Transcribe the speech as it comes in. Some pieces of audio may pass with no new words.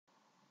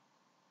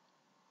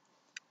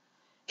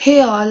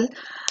Hey all,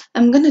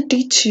 I'm gonna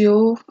teach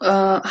you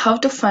how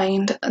to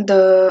find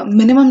the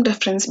minimum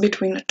difference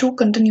between two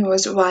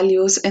continuous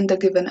values in the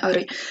given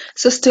array.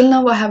 So still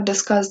now I have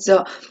discussed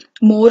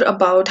more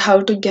about how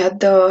to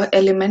get the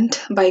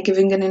element by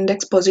giving an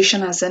index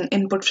position as an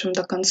input from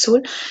the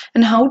console,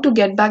 and how to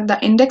get back the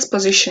index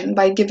position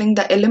by giving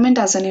the element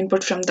as an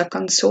input from the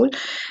console,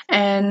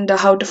 and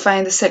how to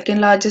find the second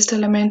largest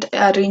element,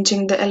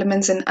 arranging the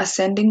elements in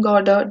ascending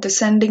order,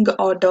 descending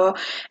order,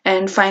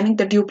 and finding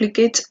the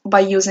duplicates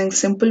by using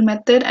simple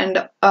method,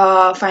 and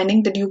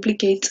finding the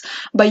duplicates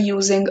by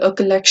using a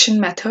collection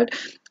method,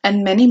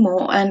 and many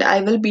more. And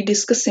I will be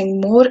discussing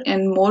more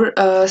and more.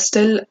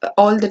 Still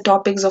all the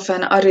topics of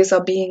an arrays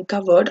are being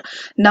covered.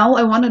 Now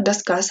I want to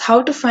discuss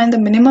how to find the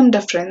minimum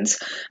difference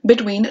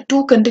between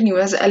two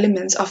continuous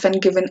elements of a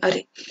given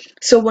array.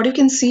 So what you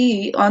can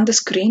see on the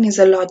screen is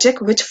a logic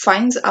which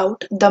finds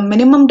out the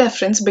minimum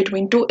difference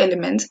between two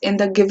elements in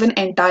the given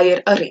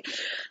entire array.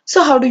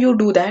 So how do you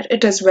do that?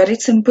 It is very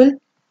simple.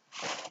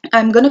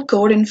 I'm gonna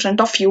code in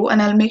front of you,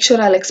 and I'll make sure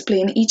I'll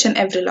explain each and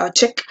every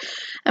logic.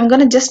 I'm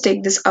gonna just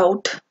take this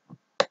out.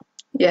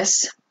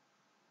 Yes.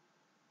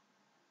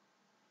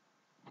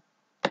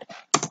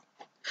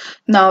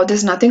 Now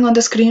there's nothing on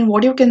the screen.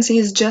 What you can see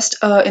is just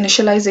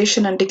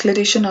initialization and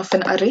declaration of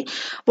an array.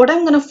 What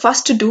I'm gonna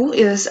first do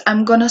is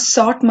I'm gonna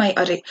sort my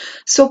array.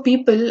 So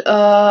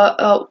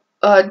people,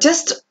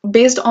 just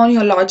based on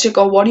your logic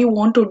or what you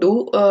want to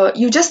do,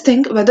 you just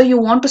think whether you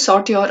want to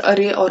sort your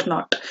array or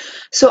not.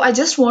 So I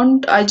just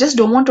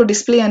don't want to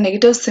display a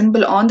negative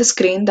symbol on the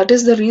screen. That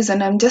is the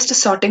reason I'm just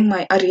sorting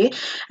my array.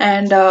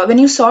 And when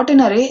you sort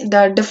an array,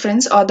 the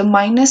difference or the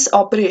minus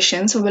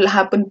operations will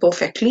happen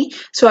perfectly.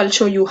 So I'll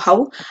show you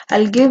how.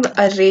 I'll give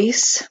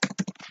arrays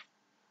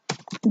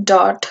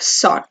dot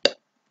sort.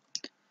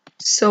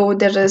 So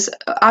there is,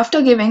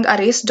 after giving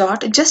arrays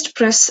dot, just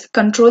press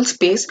control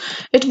space.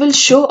 It will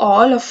show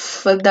all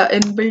of the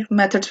inbuilt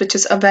methods which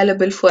is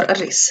available for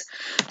arrays.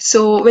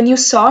 So when you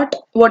sort,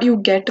 what you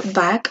get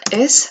back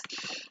is,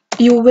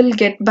 you will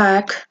get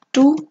back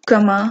 2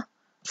 comma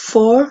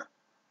 4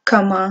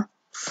 comma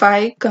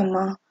 5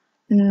 comma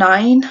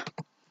 9.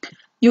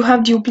 You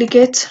have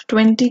duplicates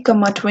 20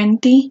 comma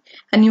 20,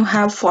 and you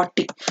have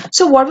 40.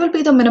 So what will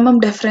be the minimum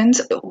difference?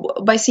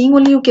 By seeing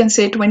only you can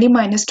say 20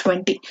 minus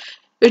 20,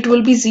 it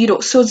will be 0.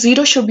 So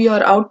 0 should be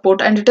your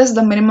output, and it is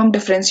the minimum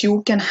difference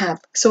you can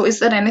have. So is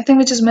there anything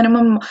which is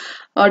minimum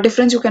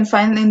difference you can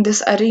find in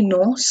this array?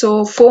 No.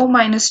 So 4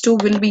 minus 2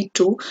 will be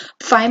 2,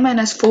 5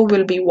 minus 4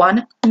 will be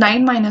 1,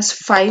 9 minus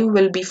 5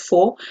 will be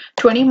 4,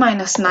 20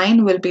 minus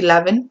 9 will be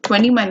 11,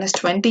 20 minus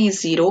 20 is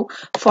 0,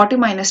 40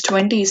 minus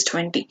 20 is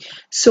 20.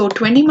 So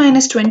 20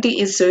 minus 20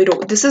 is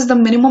 0. This is the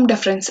minimum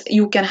difference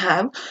you can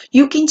have.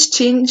 You can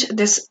change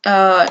this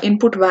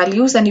input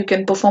values, and you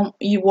can perform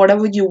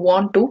whatever you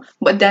want to,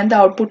 but then the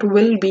output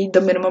will be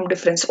the minimum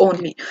difference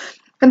only.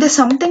 And there's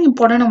something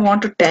important I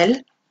want to tell.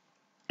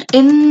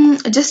 In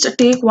just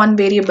take one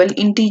variable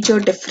integer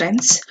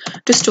difference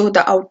to store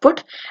the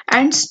output,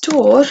 and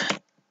store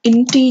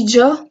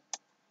integer.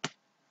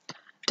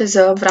 It is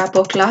a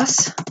wrapper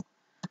class,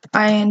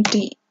 int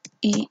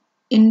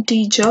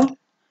integer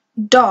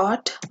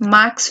dot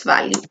max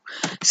value.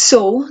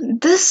 So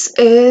this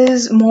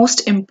is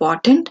most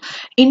important.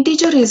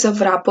 Integer is a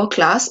wrapper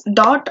class,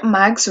 dot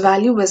max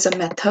value is a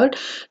method.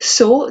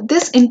 So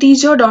this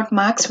integer dot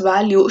max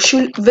value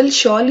will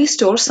surely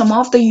store some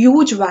of the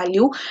huge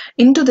value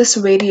into this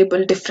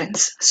variable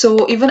difference.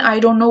 So even I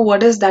don't know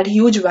what is that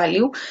huge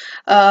value.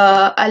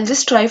 I'll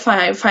just try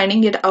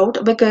finding it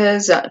out,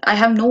 because I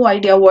have no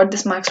idea what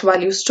this max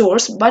value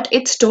stores, but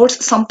it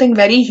stores something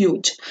very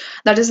huge.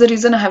 That is the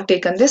reason I have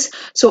taken this.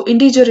 So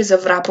integer is a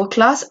wrapper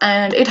class,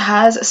 and it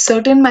has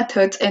certain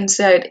methods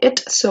inside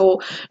it.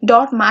 So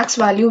dot max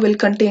value will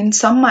contain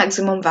some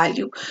maximum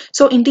value.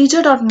 So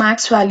integer dot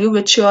max value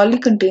will surely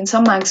contain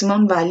some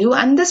maximum value,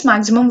 and this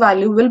maximum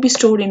value will be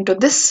stored into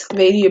this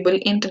variable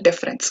int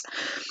difference.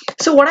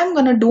 So what I'm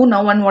gonna do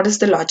now, and what is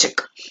the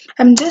logic?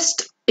 I'm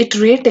just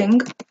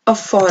iterating a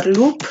for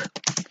loop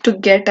to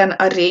get an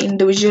array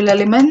individual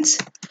elements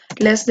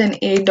less than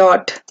a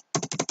dot,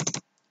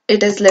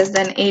 it is less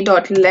than a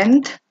dot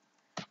length,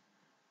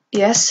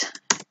 yes,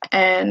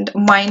 and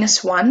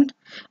minus 1,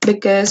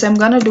 because I'm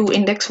gonna do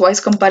index wise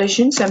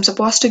comparison, so I'm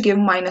supposed to give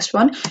minus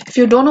 1. If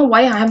you don't know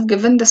why I have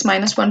given this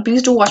minus 1,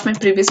 please do watch my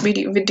previous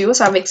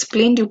videos. I've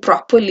explained you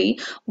properly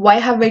why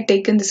have I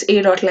taken this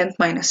a dot length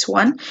minus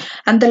 1.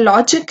 And the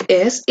logic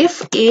is,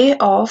 if a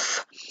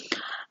of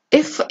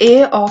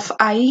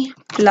I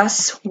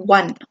plus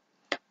 1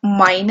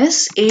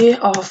 minus a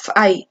of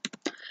I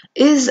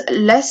is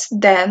less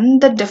than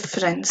the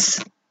difference,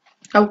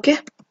 okay,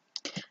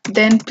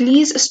 then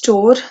please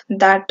store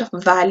that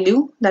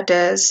value, that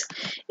is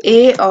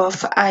a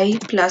of I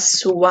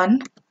plus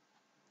 1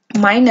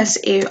 minus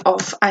a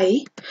of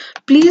I.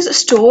 Please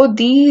store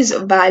these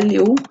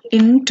value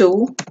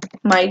into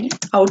my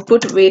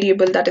output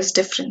variable, that is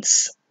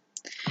difference.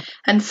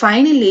 And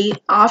finally,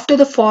 after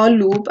the for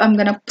loop, I'm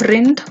gonna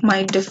print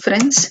my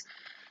difference,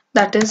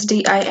 that is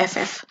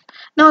diff.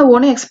 Now I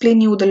want to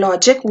explain you the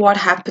logic, what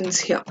happens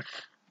here.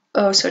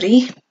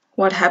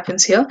 What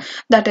happens here,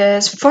 that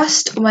is,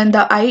 first when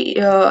the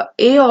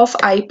a of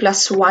I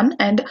plus 1,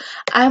 and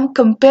I'm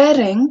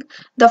comparing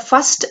the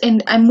first,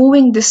 and I'm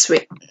moving this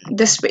way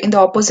in the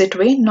opposite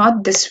way,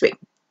 not this way.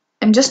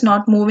 I'm just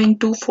not moving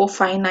 2 4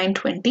 5 9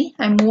 20.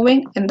 I'm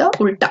moving in the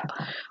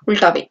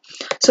ulta way.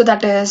 So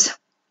that is,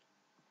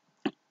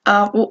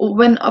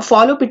 when a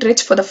for loop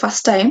iterates for the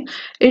first time,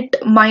 it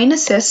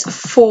minuses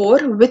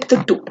 4 with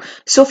the 2.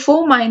 So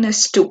 4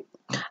 minus 2.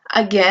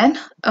 Again,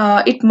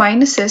 it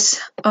minuses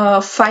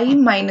 5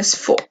 minus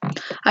 4.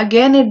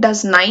 Again, it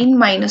does 9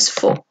 minus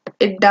 4.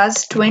 It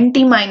does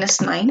 20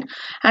 minus 9.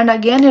 And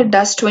again, it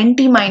does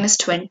 20 minus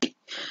 20.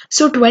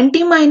 So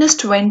 20 minus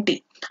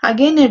 20.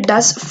 Again, it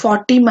does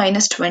 40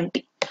 minus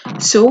 20.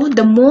 So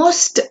the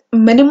most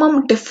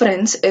minimum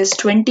difference is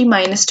 20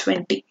 minus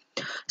 20.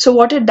 So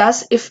what it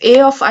does, if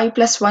a of I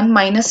plus 1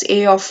 minus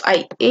a of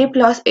I, a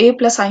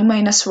plus I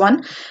minus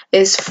 1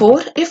 is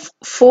 4. If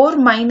 4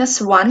 minus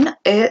 1,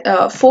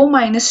 4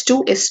 minus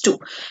 2 is 2.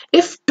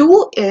 If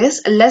 2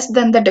 is less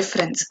than the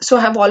difference, so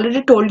I have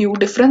already told you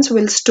difference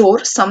will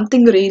store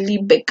something really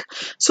big.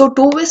 So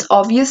 2 is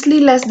obviously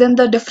less than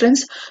the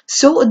difference.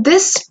 So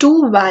this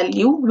 2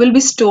 value will be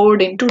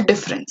stored into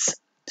difference.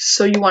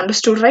 So you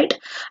understood, right?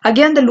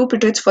 Again, the loop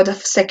iterates for the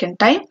second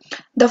time.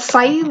 The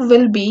 5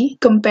 will be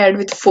compared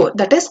with 4.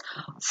 That is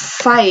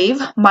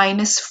 5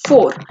 minus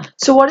 4.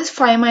 So what is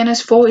 5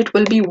 minus 4? It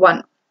will be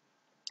 1.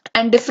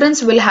 And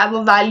difference will have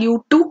a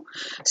value 2.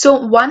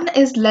 So 1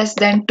 is less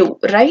than 2,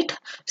 right?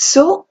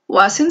 So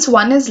since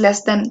 1 is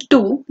less than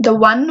 2, the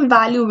 1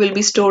 value will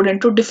be stored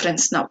into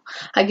difference now.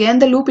 Again,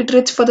 the loop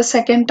iterates for the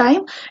second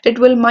time. It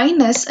will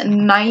minus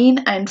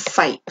 9 and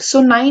 5.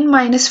 So 9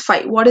 minus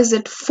 5, what is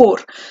it? 4.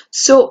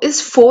 So is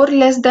 4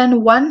 less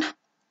than 1?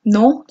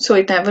 No, so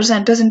it never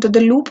enters into the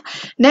loop.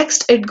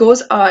 Next, it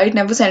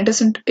never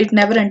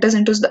enters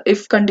into the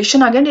if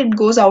condition. Again, it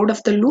goes out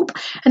of the loop,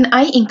 and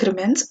I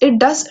increments. It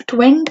does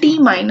 20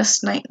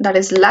 minus 9, that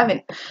is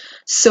 11.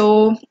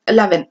 So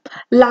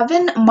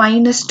 11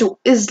 minus 2,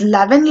 is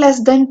 11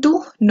 less than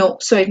 2? No,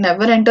 so it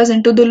never enters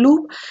into the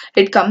loop.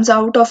 It comes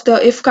out of the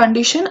if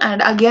condition,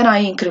 and again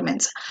I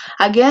increments.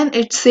 Again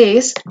it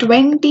says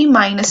 20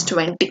 minus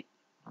 20.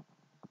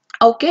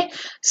 Okay,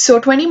 so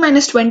 20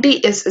 minus 20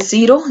 is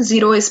 0.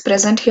 0 is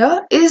present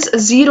here. Is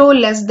 0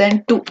 less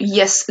than 2?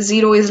 Yes,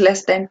 0 is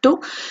less than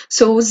 2.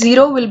 So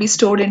 0 will be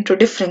stored into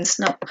difference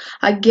now.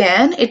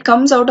 Again, it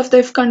comes out of the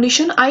if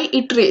condition. I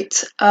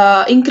iterates,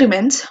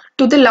 increments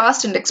to the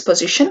last index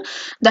position.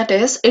 That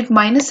is, it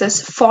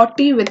minuses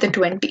 40 with the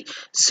 20.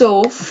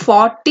 So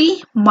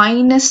 40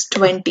 minus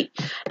 20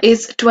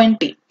 is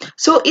 20.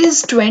 So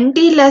is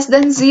 20 less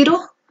than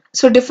 0?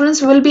 So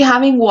difference will be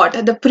having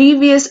what? The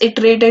previous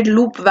iterated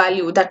loop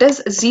value, that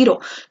is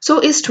 0.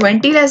 So is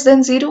 20 less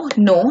than 0?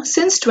 No.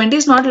 Since 20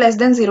 is not less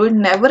than 0, it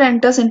never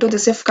enters into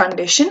this if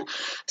condition.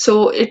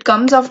 So it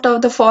comes out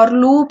of the for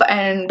loop,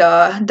 and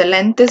the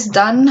length is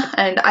done,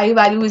 and I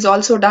value is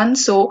also done.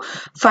 So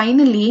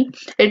finally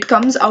it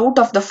comes out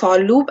of the for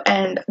loop,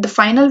 and the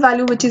final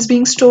value which is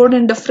being stored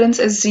in difference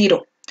is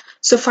 0.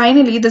 So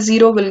finally the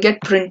 0 will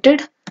get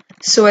printed.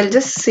 So I'll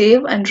just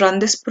save and run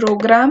this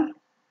program.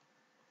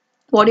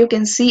 What you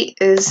can see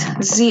is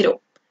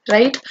 0,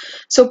 right?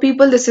 So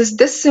people, this is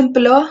this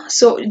simpler.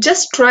 So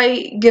just try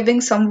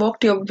giving some work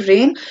to your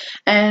brain,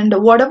 and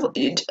whatever,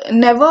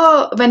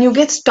 never, when you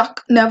get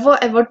stuck, never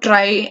ever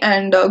try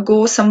and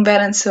go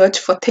somewhere and search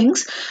for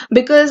things,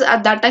 because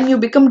at that time you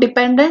become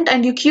dependent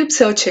and you keep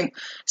searching.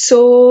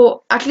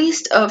 So at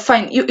least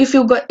fine, if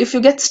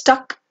you get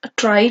stuck,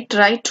 try.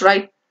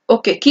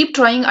 Okay, keep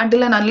trying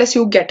until and unless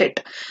you get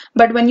it.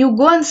 But when you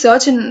go and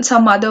search in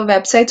some other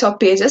websites or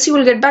pages, you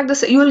will get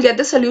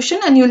the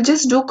solution, and you'll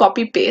just do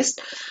copy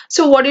paste.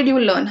 So what did you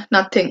learn?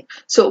 Nothing.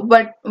 So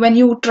but when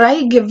you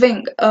try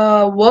giving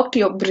work to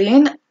your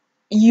brain,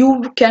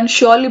 you can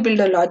surely build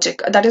a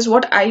logic. That is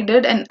what I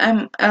did, and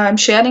I'm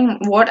sharing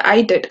what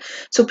I did.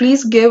 So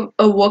please give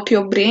a work to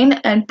your brain,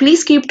 and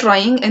please keep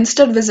trying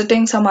instead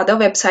visiting some other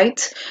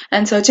websites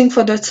and searching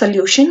for the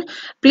solution.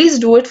 Please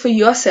do it for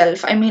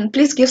yourself. I mean,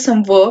 please give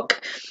some work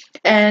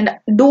and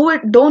do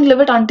it. Don't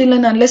leave it until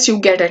and unless you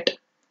get it.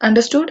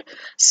 Understood?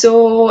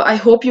 So I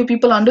hope you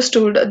people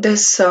understood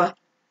this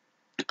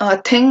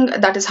thing,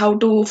 that is how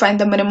to find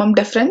the minimum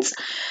difference.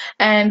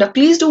 And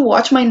please do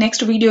watch my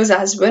next videos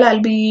as well. I'll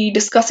be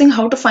discussing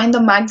how to find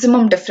the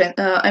maximum difference,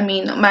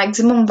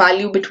 maximum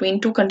value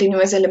between two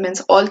continuous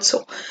elements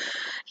also.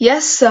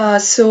 Yes,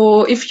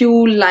 so if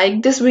you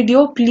like this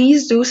video,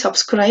 please do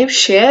subscribe,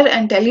 share,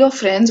 and tell your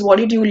friends what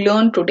did you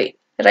learn today,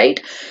 right?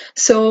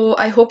 So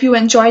I hope you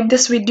enjoyed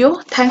this video.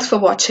 Thanks for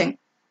watching.